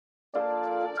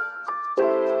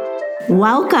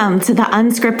Welcome to the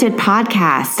Unscripted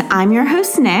Podcast. I'm your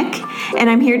host, Nick, and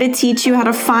I'm here to teach you how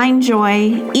to find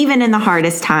joy even in the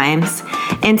hardest times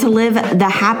and to live the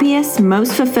happiest,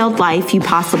 most fulfilled life you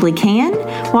possibly can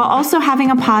while also having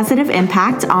a positive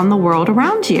impact on the world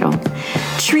around you.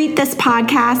 Treat this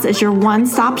podcast as your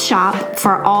one-stop shop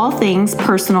for all things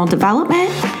personal development,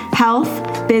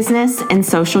 health, business, and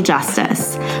social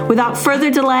justice. Without further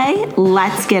delay,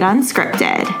 let's get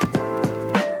unscripted.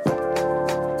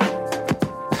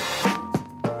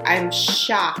 I'm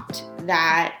shocked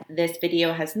that this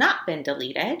video has not been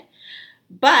deleted,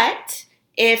 but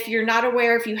if you're not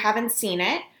aware, if you haven't seen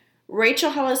it,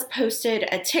 Rachel Hollis posted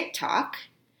a TikTok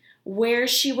where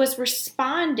she was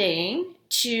responding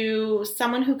to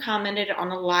someone who commented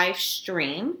on a live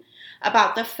stream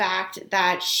about the fact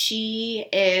that she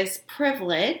is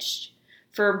privileged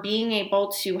for being able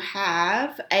to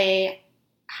have a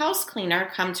house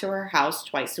cleaner come to her house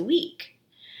twice a week.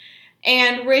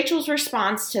 And Rachel's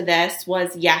response to this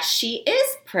was, yes, she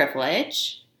is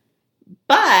privileged,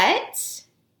 but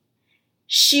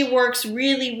she works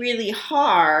really, really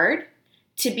hard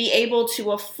to be able to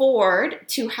afford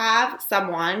to have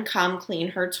someone come clean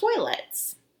her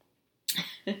toilets.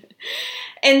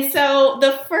 And so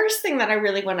the first thing that I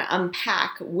really want to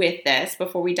unpack with this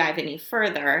before we dive any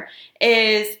further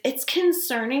is it's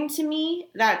concerning to me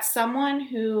that someone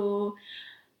who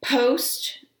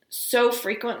posts so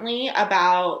frequently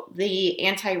about the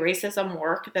anti-racism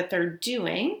work that they're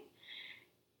doing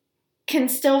can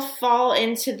still fall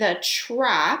into the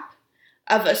trap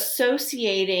of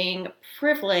associating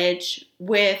privilege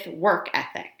with work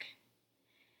ethic.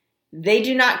 They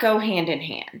do not go hand in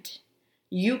hand.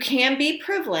 You can be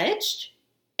privileged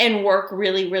and work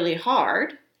really, really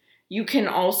hard. You can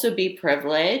also be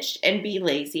privileged and be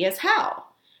lazy as hell.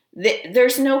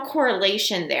 There's no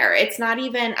correlation there. It's not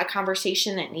even a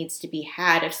conversation that needs to be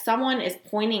had. If someone is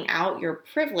pointing out your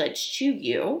privilege to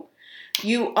you,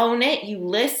 you own it, you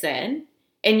listen,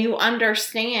 and you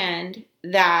understand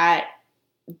that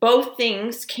both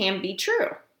things can be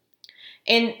true.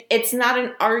 And it's not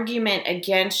an argument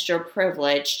against your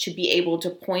privilege to be able to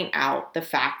point out the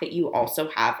fact that you also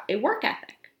have a work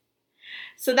ethic.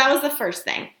 So that was the first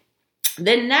thing.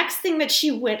 The next thing that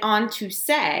she went on to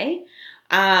say,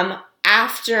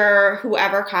 after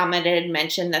whoever commented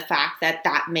mentioned the fact that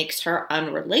that makes her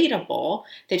unrelatable,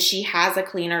 that she has a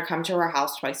cleaner come to her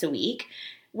house twice a week,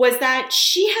 was that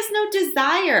she has no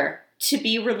desire to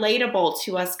be relatable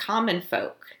to us common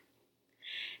folk.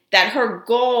 That her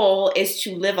goal is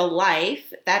to live a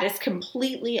life that is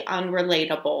completely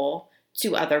unrelatable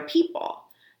to other people.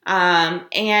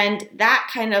 And that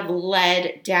kind of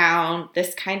led down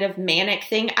this kind of manic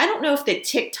thing. I don't know if the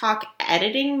TikTok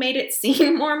editing made it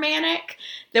seem more manic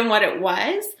than what it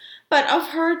was, but of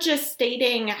her just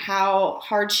stating how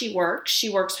hard she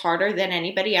works harder than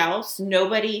anybody else.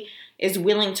 Nobody is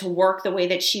willing to work the way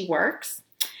that she works.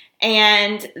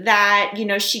 And that,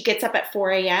 she gets up at 4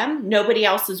 a.m. Nobody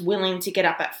else is willing to get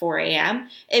up at 4 a.m.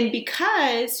 And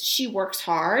because she works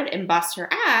hard and busts her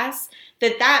ass,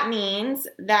 that means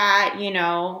that,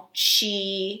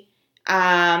 she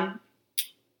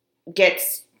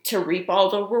gets to reap all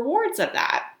the rewards of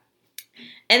that.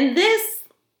 And this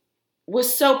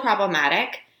was so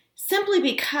problematic simply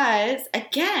because,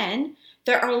 again,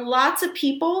 there are lots of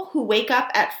people who wake up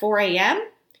at 4 a.m.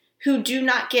 who do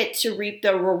not get to reap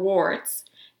the rewards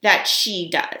that she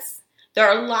does. There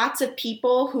are lots of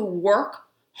people who work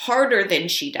harder than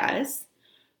she does,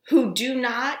 who do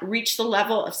not reach the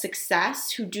level of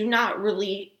success, who do not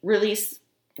really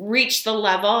reach the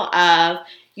level of,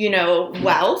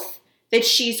 wealth that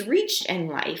she's reached in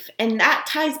life. And that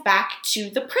ties back to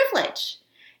the privilege.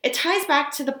 It ties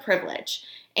back to the privilege.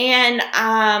 And,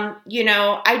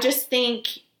 I just think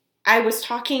I was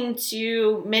talking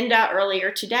to Minda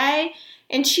earlier today,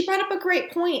 and she brought up a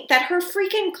great point that her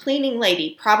freaking cleaning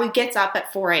lady probably gets up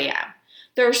at 4 a.m.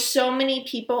 There are so many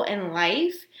people in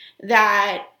life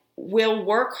that will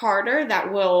work harder,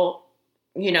 that will,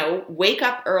 wake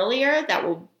up earlier, that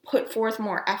will put forth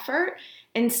more effort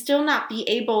and still not be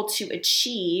able to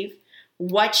achieve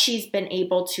what she's been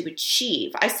able to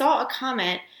achieve. I saw a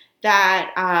comment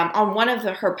that on one of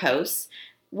her posts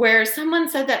where someone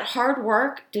said that hard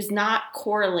work does not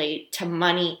correlate to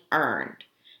money earned.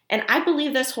 And I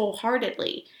believe this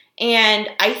wholeheartedly. And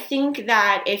I think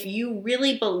that if you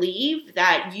really believe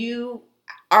that you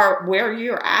are where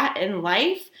you're at in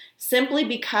life simply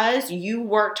because you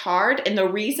worked hard, and the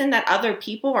reason that other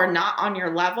people are not on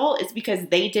your level is because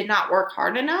they did not work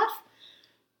hard enough,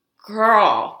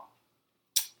 girl,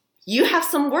 you have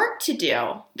some work to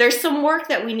do. There's some work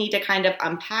that we need to kind of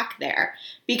unpack there,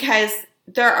 because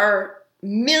there are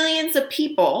millions of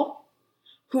people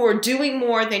who are doing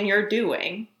more than you're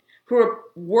doing, who are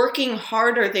working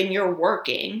harder than you're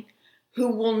working, who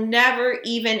will never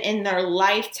even in their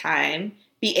lifetime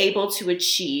be able to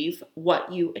achieve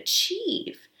what you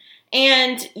achieve.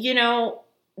 And,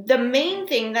 the main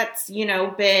thing that's,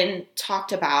 been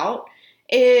talked about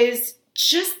is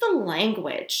just the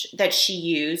language that she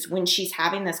used when she's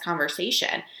having this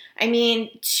conversation. I mean,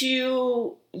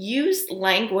 to use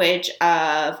language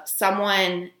of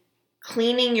someone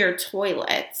cleaning your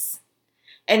toilets,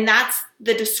 and that's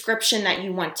the description that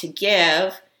you want to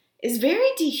give, is very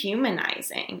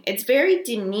dehumanizing. It's very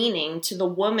demeaning to the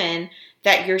woman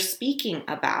that you're speaking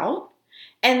about.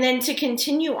 And then to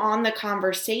continue on the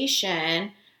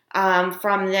conversation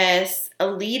from this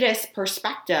elitist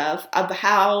perspective of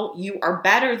how you are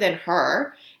better than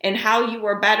her and how you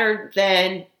are better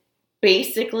than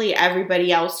basically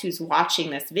everybody else who's watching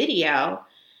this video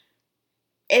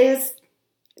it's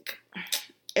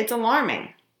alarming.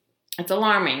 It's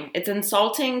alarming. It's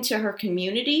insulting to her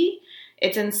community.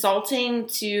 It's insulting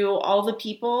to all the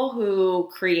people who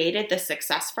created the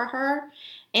success for her.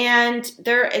 And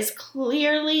there has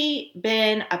clearly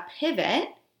been a pivot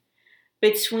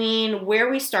between where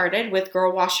we started with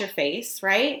Girl Wash Your Face,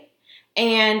 right?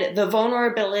 And the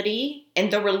vulnerability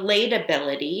and the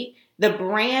relatability, the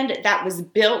brand that was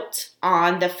built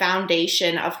on the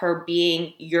foundation of her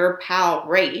being your pal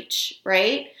Rach,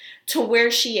 right? To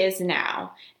where she is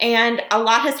now. And a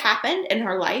lot has happened in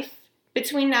her life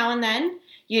between now and then.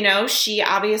 She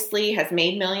obviously has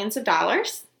made millions of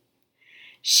dollars.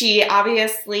 She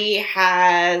obviously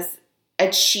has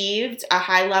achieved a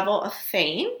high level of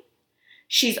fame.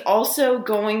 She's also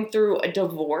going through a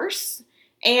divorce.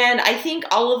 And I think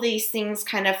all of these things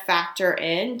kind of factor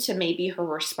into maybe her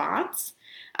response.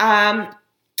 I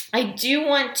do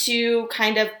want to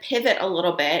kind of pivot a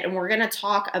little bit, and we're going to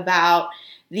talk about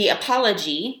the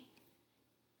apology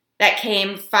that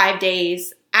came 5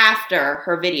 days after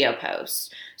her video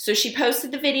post. So she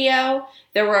posted the video.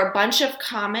 There were a bunch of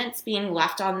comments being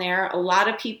left on there. A lot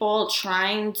of people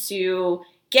trying to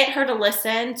get her to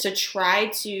listen, to try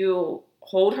to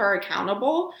hold her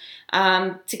accountable,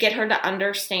 to get her to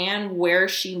understand where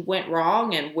she went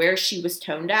wrong and where she was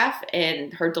tone deaf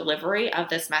in her delivery of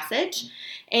this message.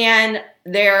 And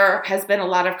there has been a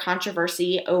lot of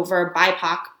controversy over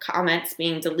BIPOC comments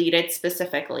being deleted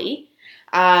specifically.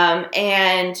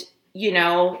 Then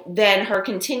her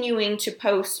continuing to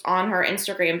post on her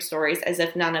Instagram stories as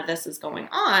if none of this is going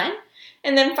on.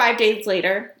 And then 5 days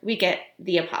later, we get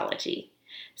the apology.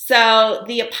 So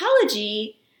the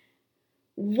apology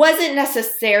wasn't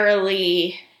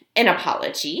necessarily an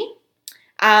apology.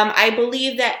 I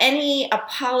believe that any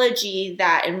apology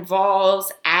that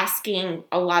involves asking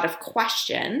a lot of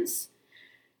questions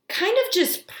kind of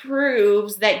just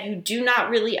proves that you do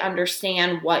not really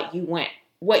understand what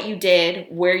you did,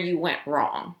 where you went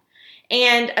wrong.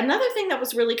 And another thing that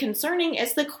was really concerning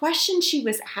is the questions she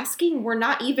was asking were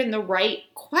not even the right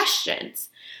questions.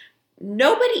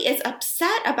 Nobody is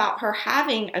upset about her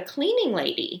having a cleaning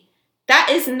lady. That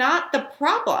is not the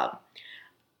problem.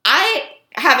 I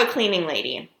have a cleaning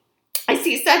lady. I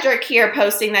see Cedric here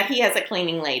posting that he has a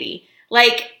cleaning lady.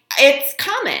 It's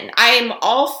common. I am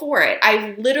all for it.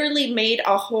 I literally made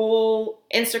a whole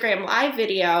Instagram live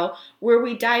video where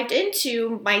we dived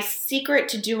into my secret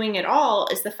to doing it all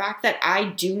is the fact that I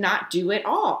do not do it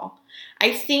all.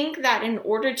 I think that in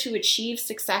order to achieve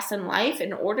success in life,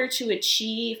 in order to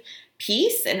achieve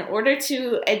peace, in order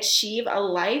to achieve a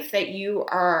life that you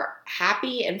are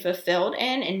happy and fulfilled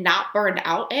in and not burned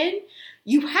out in,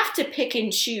 you have to pick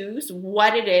and choose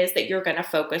what it is that you're going to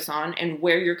focus on and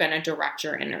where you're going to direct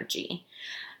your energy.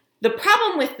 The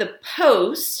problem with the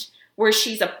post where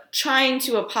she's trying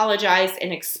to apologize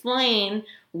and explain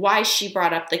why she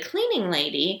brought up the cleaning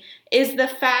lady is the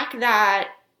fact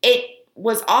that it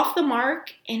was off the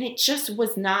mark and it just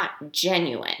was not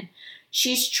genuine.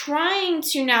 She's trying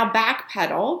to now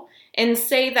backpedal and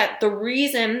say that the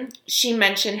reason she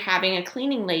mentioned having a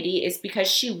cleaning lady is because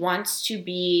she wants to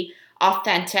be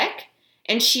authentic,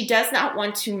 and she does not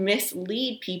want to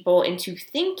mislead people into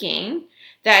thinking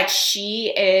that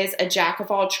she is a jack of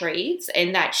all trades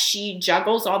and that she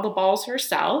juggles all the balls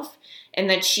herself and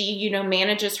that she,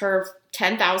 manages her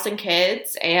 10,000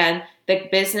 kids and the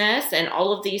business and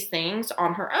all of these things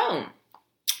on her own,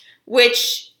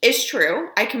 which is true.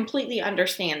 I completely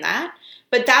understand that,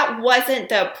 but that wasn't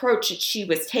the approach that she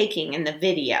was taking in the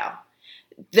video.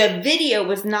 The video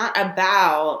was not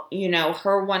about,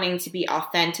 her wanting to be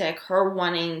authentic, her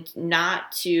wanting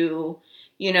not to,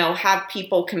 have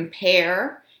people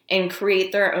compare and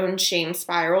create their own shame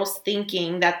spirals,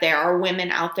 thinking that there are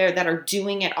women out there that are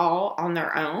doing it all on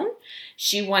their own.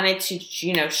 She wanted to,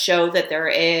 show that there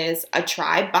is a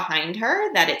tribe behind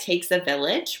her, that it takes a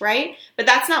village, right? But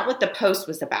that's not what the post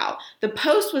was about. The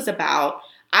post was about,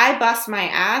 I bust my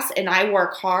ass and I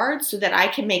work hard so that I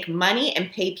can make money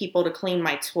and pay people to clean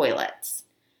my toilets.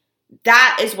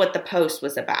 That is what the post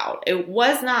was about. It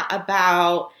was not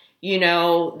about,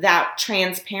 that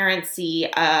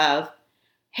transparency of,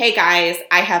 hey guys,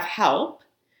 I have help.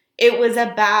 It was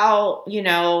about,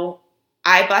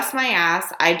 I bust my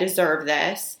ass, I deserve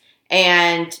this.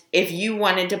 And if you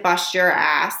wanted to bust your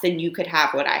ass, then you could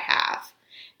have what I have.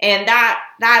 And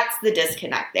that's the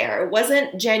disconnect there. It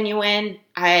wasn't genuine.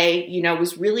 I,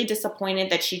 was really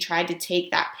disappointed that she tried to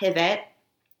take that pivot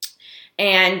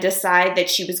and decide that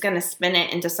she was going to spin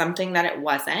it into something that it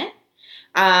wasn't.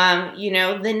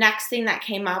 The next thing that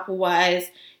came up was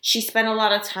she spent a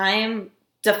lot of time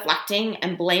deflecting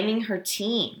and blaming her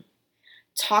team,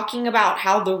 talking about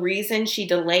how the reason she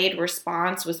delayed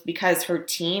response was because her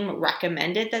team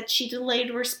recommended that she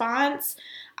delayed response.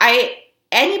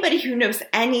 Anybody who knows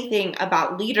anything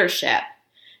about leadership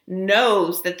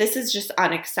knows that this is just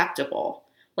unacceptable.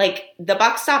 Like, the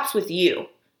buck stops with you.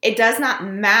 It does not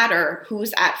matter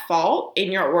who's at fault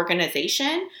in your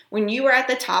organization. When you are at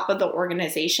the top of the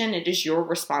organization, it is your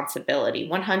responsibility,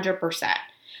 100%.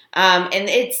 And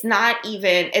it's not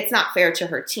fair to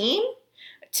her team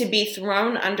to be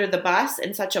thrown under the bus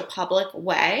in such a public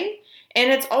way.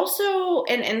 And it's also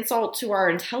an insult to our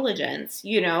intelligence,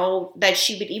 that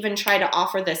she would even try to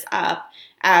offer this up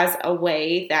as a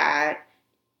way that,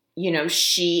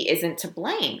 she isn't to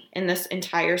blame in this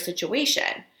entire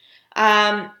situation.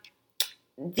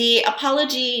 The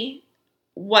apology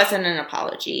wasn't an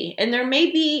apology, and there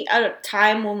may be a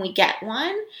time when we get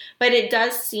one, but it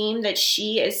does seem that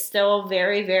she is still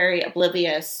very, very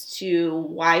oblivious to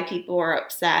why people are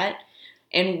upset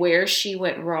and where she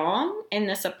went wrong in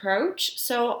this approach.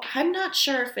 So I'm not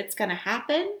sure if it's going to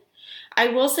happen. I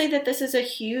will say that this is a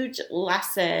huge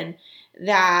lesson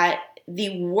that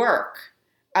the work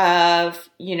of,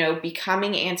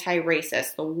 becoming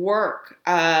anti-racist, the work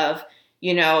of,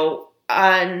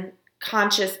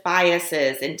 unconscious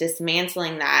biases and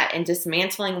dismantling that and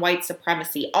dismantling white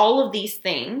supremacy, all of these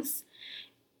things,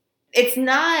 it's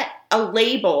not a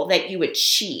label that you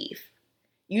achieve.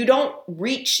 You don't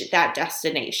reach that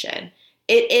destination.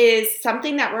 It is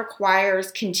something that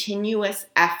requires continuous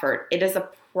effort. It is a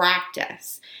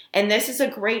practice. And this is a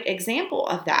great example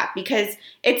of that, because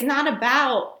it's not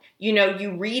about,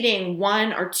 you reading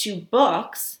one or two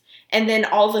books and then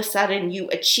all of a sudden you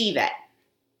achieve it.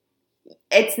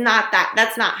 It's not that.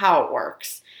 That's not how it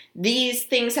works. These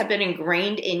things have been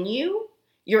ingrained in you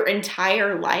your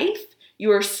entire life.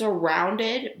 You are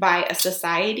surrounded by a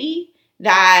society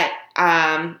that,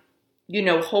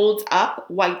 holds up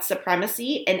white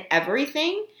supremacy and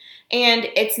everything. And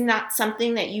it's not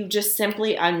something that you just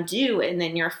simply undo and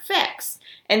then you're fixed.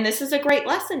 And this is a great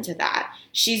lesson to that.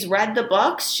 She's read the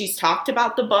books. She's talked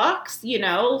about the books.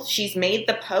 She's made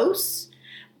the posts.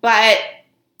 But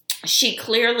she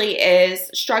clearly is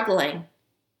struggling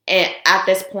at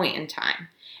this point in time.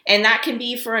 And that can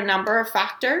be for a number of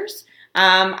factors.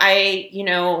 I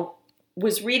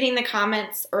was reading the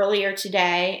comments earlier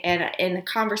today, and in the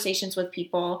conversations with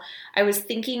people, I was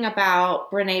thinking about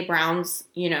Brené Brown's,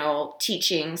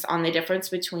 teachings on the difference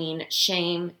between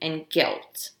shame and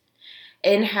guilt,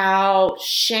 and how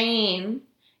shame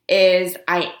is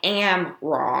I am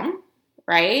wrong,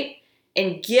 right?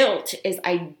 And guilt is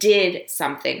I did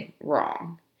something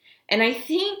wrong. And I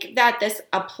think that this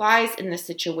applies in this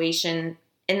situation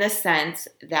in the sense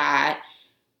that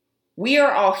we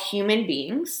are all human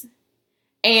beings,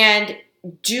 and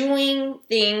doing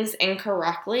things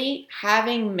incorrectly,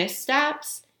 having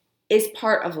missteps, is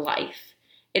part of life.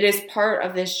 It is part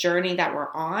of this journey that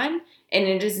we're on, and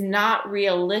it is not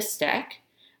realistic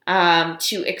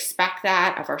to expect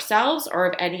that of ourselves or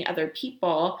of any other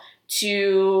people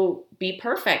to be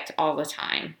perfect all the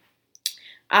time.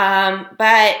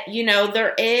 But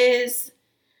there is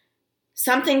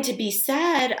something to be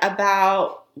said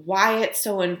about why it's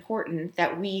so important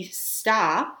that we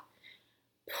stop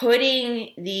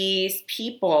putting these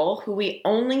people who we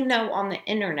only know on the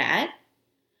internet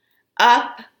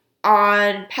up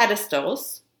on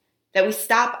pedestals, that we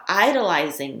stop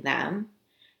idolizing them,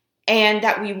 and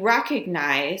that we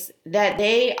recognize that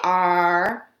they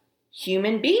are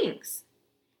human beings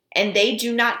and they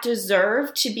do not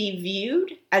deserve to be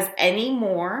viewed as any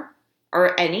more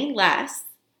or any less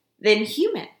than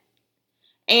human.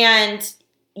 And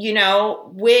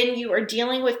when you are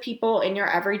dealing with people in your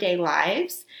everyday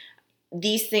lives,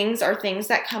 these things are things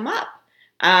that come up.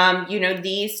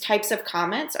 These types of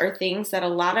comments are things that a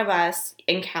lot of us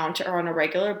encounter on a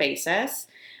regular basis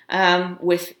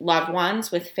with loved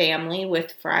ones, with family,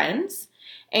 with friends.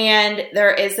 And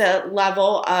there is a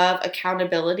level of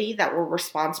accountability that we're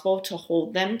responsible to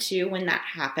hold them to when that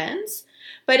happens.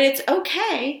 But it's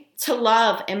okay to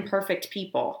love imperfect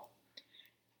people.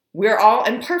 We're all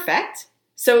imperfect.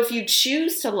 So if you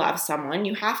choose to love someone,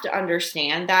 you have to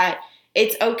understand that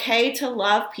it's okay to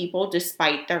love people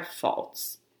despite their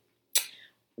faults.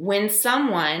 When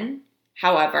someone,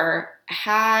 however,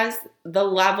 has the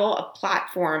level of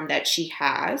platform that she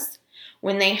has,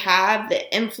 when they have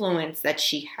the influence that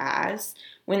she has,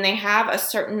 when they have a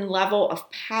certain level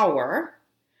of power,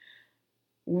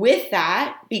 with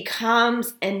that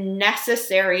becomes a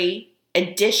necessary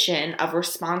addition of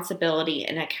responsibility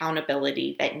and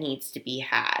accountability that needs to be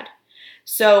had.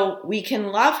 So we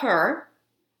can love her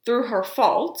through her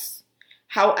faults.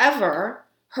 However,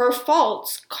 her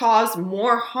faults cause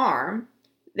more harm.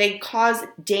 They cause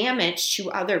damage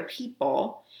to other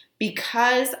people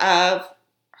because of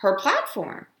her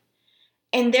platform.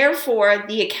 And therefore,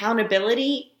 the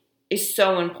accountability is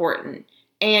so important.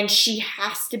 And she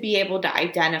has to be able to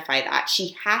identify that.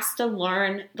 She has to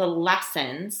learn the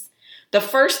lessons the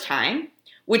first time,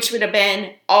 which would have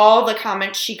been all the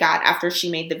comments she got after she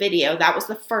made the video. That was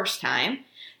the first time.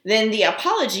 Then the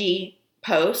apology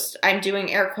post, I'm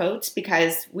doing air quotes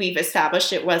because we've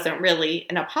established it wasn't really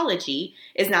an apology,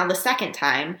 is now the second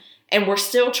time. And we're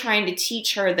still trying to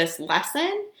teach her this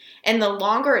lesson. And the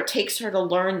longer it takes her to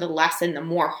learn the lesson, the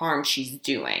more harm she's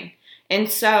doing. And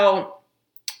so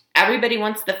everybody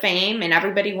wants the fame and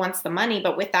everybody wants the money,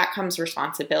 but with that comes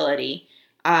responsibility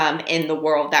in the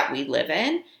world that we live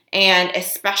in. And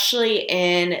especially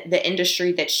in the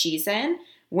industry that she's in,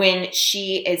 when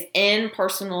she is in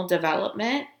personal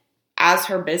development as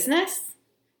her business,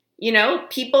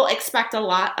 people expect a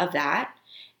lot of that.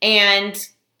 And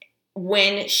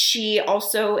when she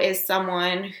also is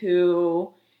someone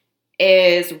who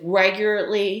is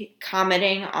regularly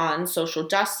commenting on social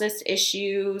justice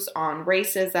issues, on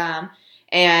racism,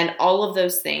 and all of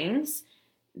those things,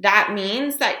 that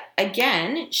means that,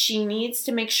 again, she needs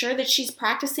to make sure that she's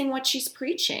practicing what she's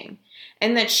preaching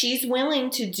and that she's willing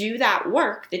to do that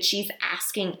work that she's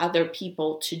asking other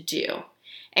people to do.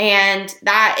 And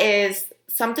that is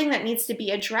something that needs to be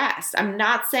addressed. I'm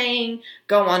not saying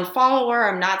go unfollow her.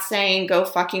 I'm not saying go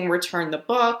fucking return the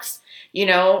books.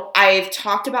 I've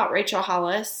talked about Rachel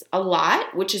Hollis a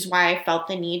lot, which is why I felt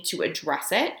the need to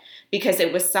address it, because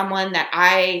it was someone that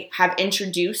I have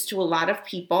introduced to a lot of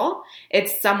people.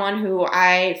 It's someone who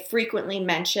I frequently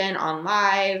mention on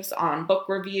lives, on book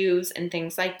reviews, and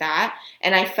things like that.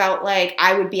 And I felt like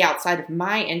I would be outside of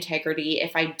my integrity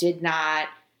if I did not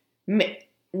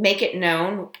make it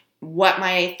known what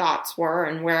my thoughts were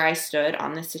and where I stood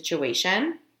on the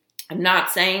situation. I'm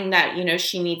not saying that,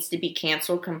 she needs to be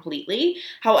canceled completely.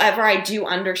 However, I do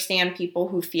understand people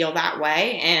who feel that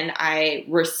way, and I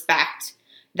respect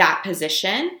that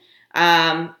position.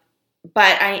 But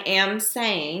I am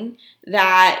saying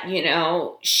that,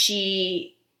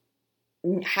 she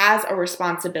has a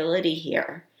responsibility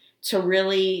here to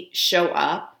really show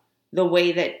up the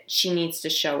way that she needs to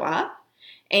show up,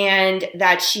 and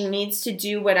that she needs to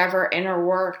do whatever inner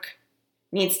work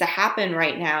needs to happen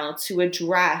right now to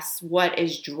address what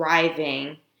is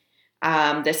driving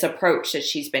this approach that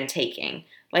she's been taking.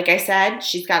 Like I said,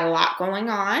 she's got a lot going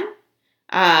on,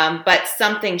 but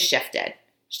something shifted.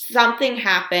 Something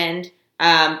happened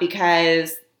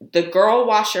because the girl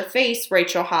wash your face,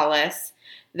 Rachel Hollis,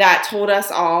 that told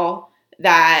us all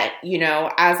that,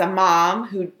 as a mom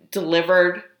who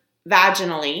delivered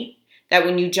vaginally, that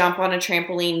when you jump on a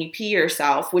trampoline, you pee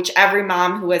yourself, which every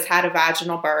mom who has had a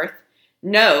vaginal birth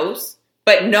knows,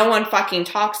 but no one fucking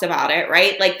talks about it,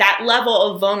 right? Like that level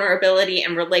of vulnerability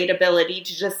and relatability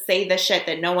to just say the shit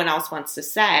that no one else wants to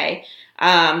say,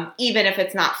 even if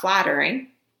it's not flattering.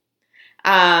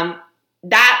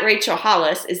 That Rachel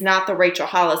Hollis is not the Rachel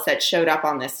Hollis that showed up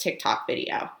on this TikTok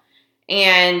video.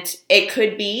 And it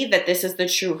could be that this is the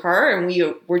true her and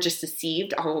we were just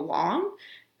deceived all along.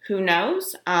 Who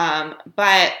knows?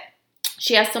 But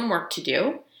she has some work to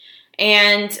do.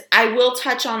 And I will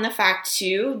touch on the fact,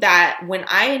 too, that when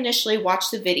I initially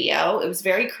watched the video, it was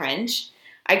very cringe.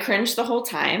 I cringed the whole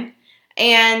time.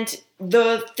 And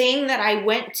the thing that I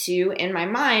went to in my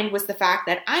mind was the fact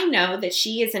that I know that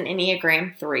she is an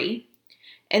Enneagram 3.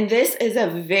 And this is a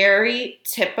very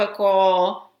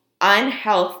typical,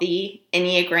 unhealthy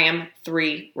Enneagram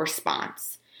 3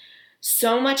 response.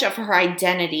 So much of her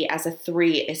identity as a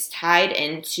 3 is tied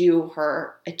into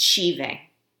her achieving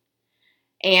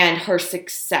and her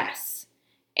success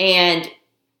and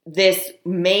this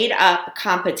made up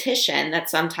competition that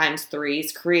sometimes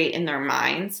threes create in their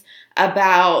minds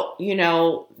about,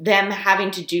 them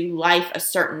having to do life a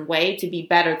certain way to be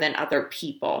better than other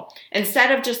people.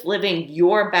 Instead of just living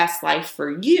your best life for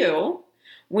you,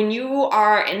 when you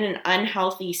are in an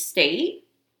unhealthy state,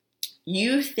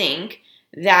 you think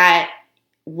that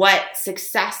what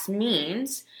success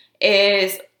means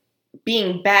is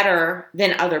being better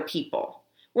than other people.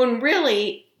 When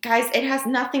really, guys, it has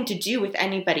nothing to do with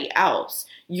anybody else.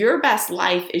 Your best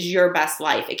life is your best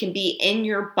life. It can be in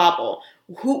your bubble.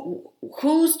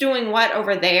 Who's doing what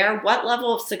over there, what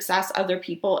level of success other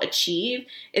people achieve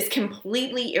is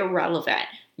completely irrelevant.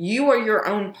 You are your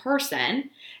own person,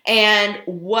 and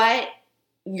what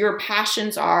your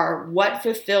passions are, what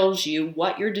fulfills you,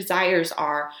 what your desires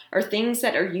are things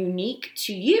that are unique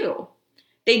to you.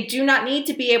 They do not need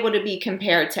to be able to be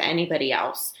compared to anybody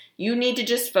else. You need to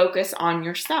just focus on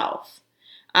yourself.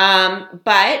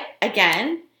 But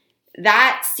again,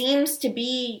 that seems to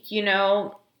be,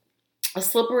 a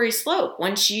slippery slope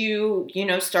once you,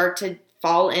 start to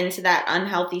fall into that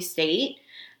unhealthy state,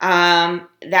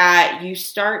 that you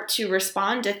start to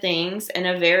respond to things in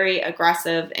a very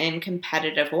aggressive and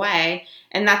competitive way.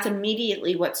 And that's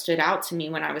immediately what stood out to me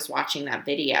when I was watching that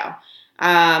video.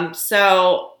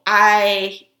 So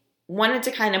I wanted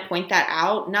to kind of point that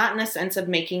out, not in the sense of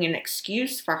making an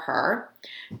excuse for her,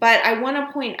 but I want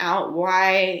to point out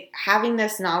why having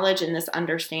this knowledge and this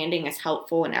understanding is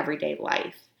helpful in everyday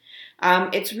life.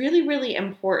 It's really, really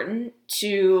important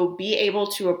to be able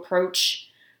to approach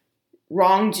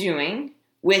wrongdoing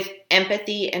with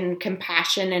empathy and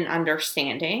compassion and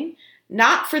understanding,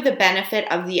 not for the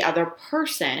benefit of the other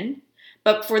person,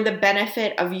 but for the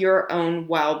benefit of your own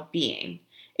well-being.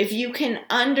 If you can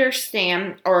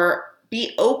understand or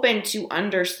be open to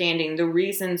understanding the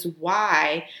reasons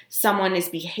why someone is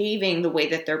behaving the way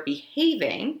that they're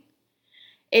behaving,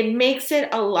 it makes it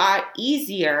a lot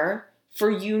easier for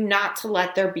you not to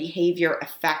let their behavior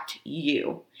affect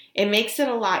you. It makes it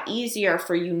a lot easier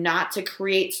for you not to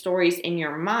create stories in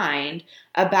your mind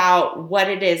about what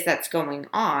it is that's going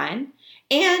on.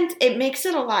 And it makes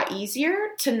it a lot easier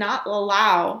to not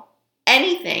allow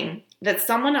anything that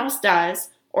someone else does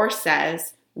or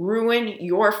says ruin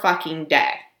your fucking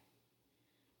day.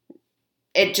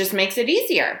 It just makes it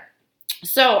easier.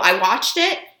 So I watched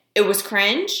it. It was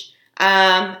cringe.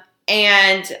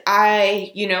 And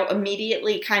I,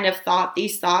 immediately kind of thought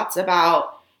these thoughts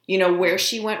about, where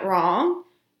she went wrong,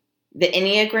 the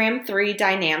Enneagram 3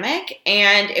 dynamic.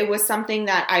 And it was something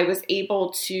that I was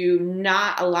able to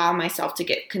not allow myself to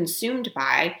get consumed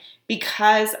by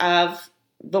because of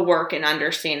the work and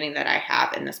understanding that I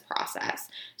have in this process.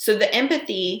 So the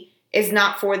empathy is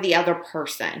not for the other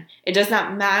person. It does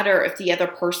not matter if the other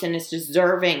person is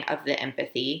deserving of the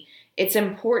empathy. It's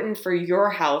important for your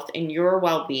health and your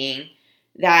well-being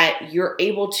that you're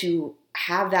able to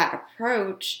have that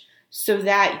approach so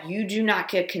that you do not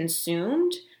get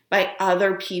consumed by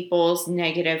other people's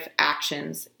negative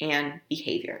actions and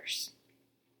behaviors.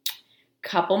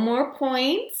 Couple more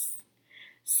points.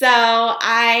 So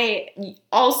I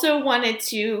also wanted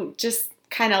to just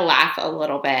kind of laugh a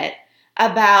little bit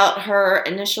about her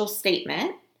initial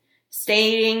statement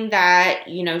stating that,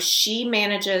 she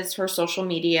manages her social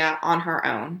media on her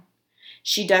own.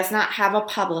 She does not have a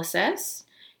publicist.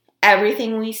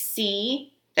 Everything we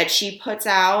see that she puts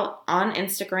out on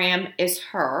Instagram is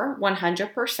her,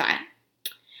 100%.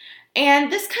 And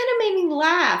this kind of made me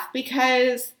laugh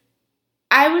because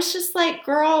I was just like,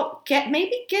 girl,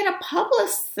 maybe get a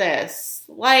publicist.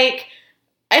 I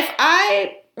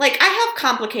have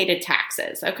complicated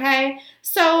taxes, okay?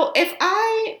 So if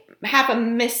I have a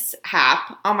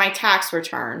mishap on my tax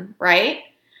return, right?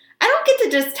 I don't get to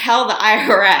just tell the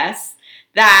IRS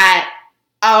that,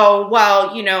 oh,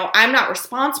 well, I'm not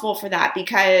responsible for that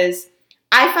because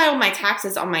I filed my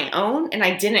taxes on my own and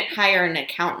I didn't hire an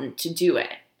accountant to do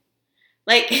it.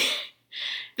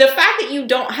 The fact that you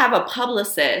don't have a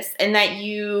publicist and that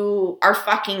you are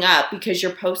fucking up because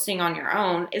you're posting on your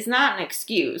own is not an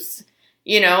excuse.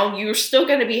 You're still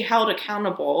going to be held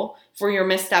accountable for your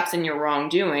missteps and your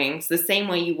wrongdoings the same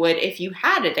way you would if you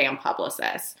had a damn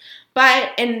publicist.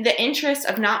 But in the interest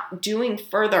of not doing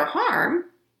further harm,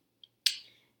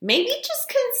 maybe just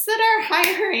consider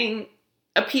hiring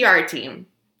a PR team.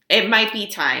 It might be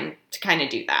time to kind of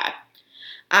do that.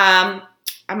 I'm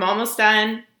almost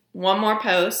done. One more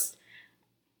post.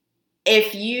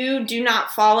 If you do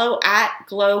not follow at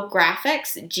Glow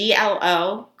Graphics,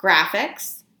 GLO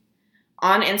Graphics,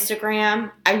 on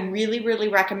Instagram, I really, really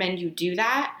recommend you do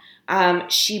that.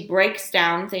 She breaks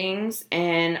down things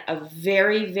in a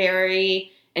very,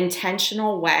 very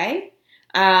intentional way.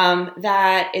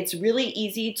 that it's really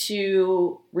easy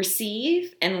to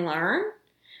receive and learn.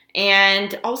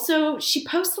 And also, she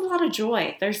posts a lot of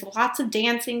joy. There's lots of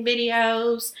dancing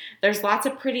videos. There's lots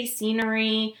of pretty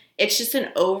scenery. It's just an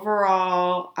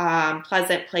overall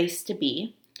pleasant place to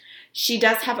be. She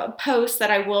does have a post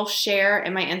that I will share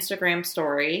in my Instagram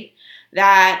story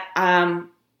that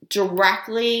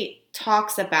directly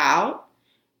talks about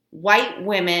white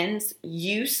women's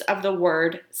use of the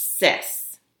word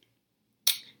cis.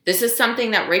 This is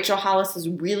something that Rachel Hollis has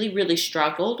really, really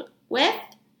struggled with,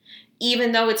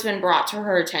 even though it's been brought to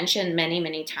her attention many,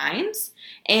 many times.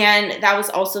 And that was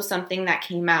also something that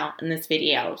came out in this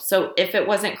video. So if it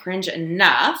wasn't cringe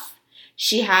enough,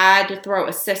 she had to throw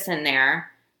a cis in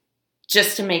there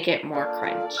just to make it more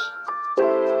cringe.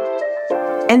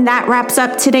 And that wraps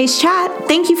up today's chat.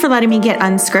 Thank you for letting me get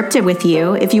unscripted with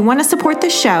you. If you want to support the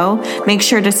show, make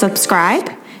sure to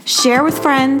subscribe, share with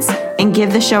friends, and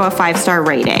give the show a 5-star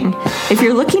rating. If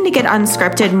you're looking to get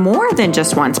unscripted more than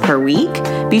just once per week,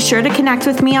 be sure to connect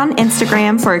with me on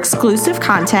Instagram for exclusive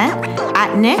content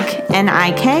at Nick,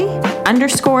 N-I-K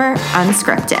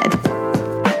 _unscripted.